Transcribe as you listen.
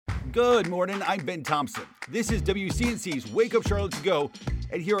Good morning, I'm Ben Thompson. This is WCNC's Wake Up Charlotte to Go,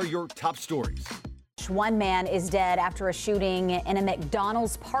 and here are your top stories. One man is dead after a shooting in a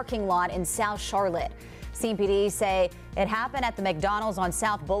McDonald's parking lot in South Charlotte. CPD say it happened at the McDonald's on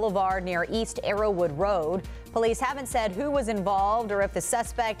South Boulevard near East Arrowwood Road. Police haven't said who was involved or if the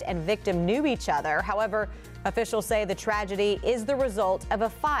suspect and victim knew each other. However, officials say the tragedy is the result of a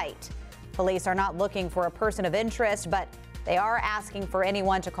fight. Police are not looking for a person of interest, but they are asking for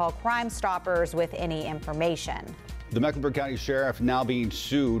anyone to call Crime Stoppers with any information. The Mecklenburg County Sheriff now being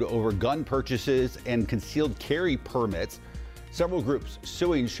sued over gun purchases and concealed carry permits. Several groups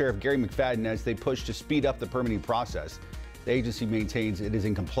suing Sheriff Gary McFadden as they push to speed up the permitting process. The agency maintains it is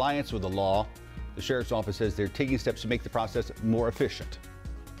in compliance with the law. The Sheriff's Office says they're taking steps to make the process more efficient.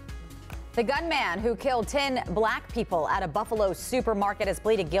 The gunman who killed 10 black people at a Buffalo supermarket has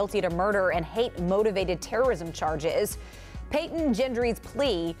pleaded guilty to murder and hate-motivated terrorism charges. Peyton Gendry's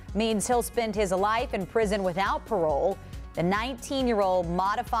plea means he'll spend his life in prison without parole. The 19-year-old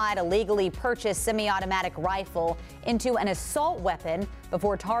modified a legally purchased semi-automatic rifle into an assault weapon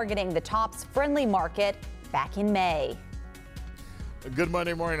before targeting the Tops Friendly Market back in May. Good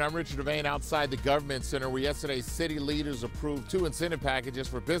Monday morning. I'm Richard Devane outside the Government Center, where yesterday city leaders approved 2 incentive packages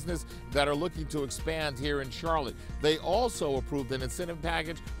for business that are looking to expand here in Charlotte. They also approved an incentive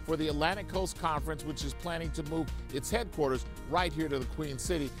package for the Atlantic Coast Conference, which is planning to move its headquarters right here to the Queen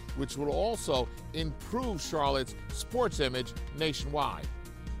City, which will also improve Charlotte's sports image nationwide.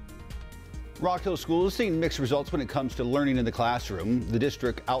 Rock Hill School is seeing mixed results when it comes to learning in the classroom. The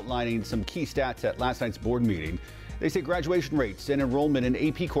district outlining some key stats at last night's board meeting. They say graduation rates and enrollment in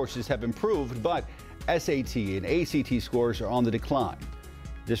AP courses have improved, but SAT and ACT scores are on the decline.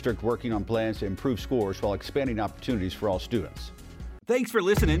 District working on plans to improve scores while expanding opportunities for all students. Thanks for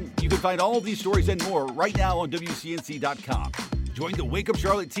listening. You can find all these stories and more right now on WCNC.com. Join the Wake Up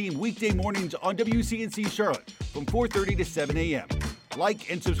Charlotte team weekday mornings on WCNC Charlotte from 4:30 to 7 a.m.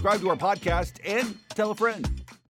 Like and subscribe to our podcast and tell a friend.